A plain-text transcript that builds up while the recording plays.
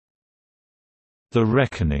The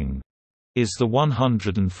Reckoning is the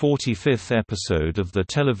 145th episode of the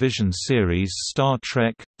television series Star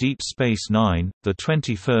Trek – Deep Space Nine, the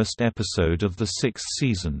 21st episode of the sixth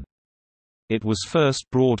season. It was first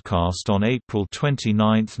broadcast on April 29,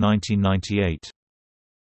 1998.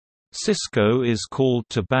 Sisko is called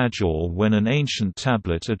to Bajor when an ancient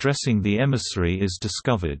tablet addressing the emissary is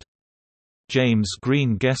discovered. James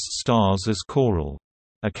Green guest stars as Coral.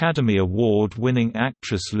 Academy Award-winning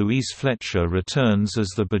actress Louise Fletcher returns as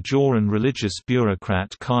the Bajoran religious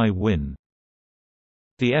bureaucrat Kai Wynn.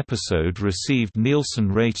 The episode received Nielsen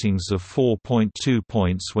ratings of 4.2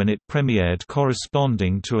 points when it premiered,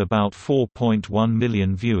 corresponding to about 4.1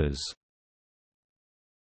 million viewers.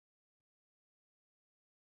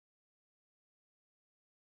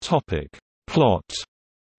 Plot.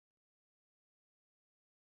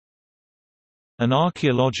 An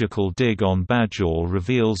archaeological dig on Bajor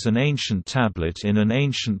reveals an ancient tablet in an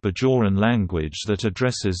ancient Bajoran language that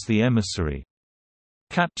addresses the emissary.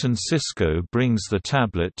 Captain Sisko brings the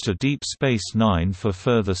tablet to Deep Space Nine for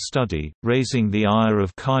further study, raising the ire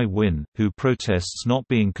of Kai Wynn, who protests not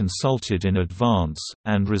being consulted in advance,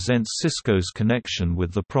 and resents Sisko's connection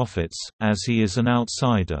with the Prophets, as he is an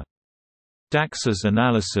outsider. Dax's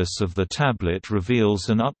analysis of the tablet reveals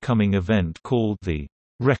an upcoming event called the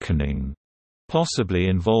Reckoning, possibly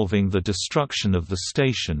involving the destruction of the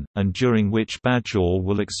station, and during which Bajor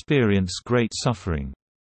will experience great suffering.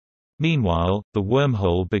 Meanwhile, the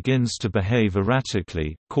wormhole begins to behave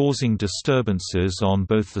erratically, causing disturbances on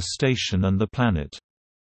both the station and the planet.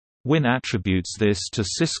 Wynn attributes this to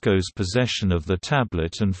Sisko's possession of the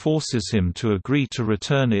tablet and forces him to agree to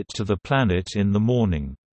return it to the planet in the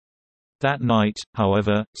morning. That night,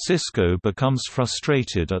 however, Sisko becomes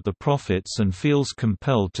frustrated at the Prophets and feels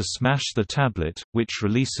compelled to smash the tablet, which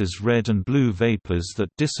releases red and blue vapors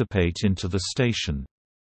that dissipate into the station.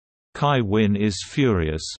 Kai Wynn is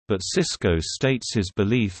furious, but Sisko states his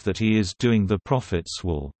belief that he is doing the Prophets'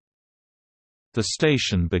 will. The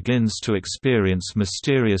station begins to experience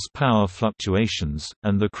mysterious power fluctuations,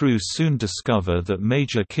 and the crew soon discover that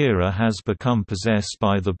Major Kira has become possessed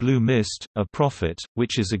by the Blue Mist, a prophet,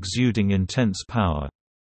 which is exuding intense power.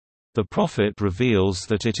 The prophet reveals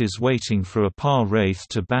that it is waiting for a Par-Wraith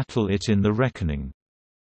to battle it in the Reckoning.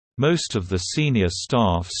 Most of the senior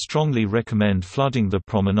staff strongly recommend flooding the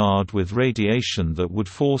promenade with radiation that would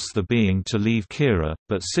force the being to leave Kira,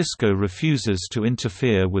 but Sisko refuses to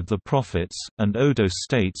interfere with the Prophets, and Odo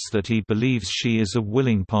states that he believes she is a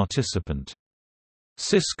willing participant.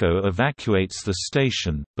 Sisko evacuates the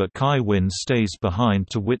station, but Kai Wynn stays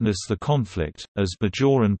behind to witness the conflict, as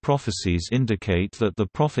Bajoran prophecies indicate that the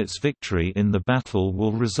Prophets' victory in the battle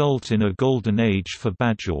will result in a golden age for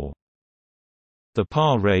Bajor. The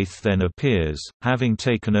Par-Wraith then appears, having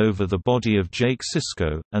taken over the body of Jake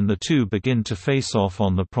Sisko, and the two begin to face off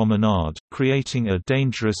on the promenade, creating a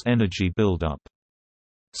dangerous energy buildup.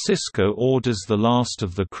 Sisko orders the last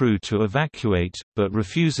of the crew to evacuate, but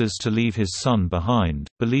refuses to leave his son behind,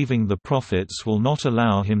 believing the Prophets will not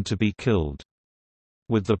allow him to be killed.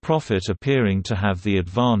 With the Prophet appearing to have the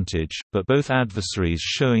advantage, but both adversaries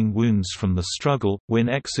showing wounds from the struggle, Wynn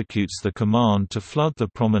executes the command to flood the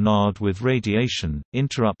promenade with radiation,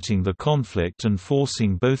 interrupting the conflict and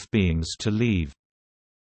forcing both beings to leave.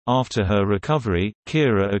 After her recovery,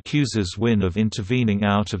 Kira accuses Wynn of intervening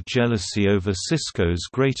out of jealousy over Sisko's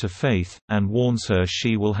greater faith, and warns her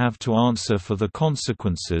she will have to answer for the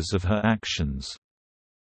consequences of her actions.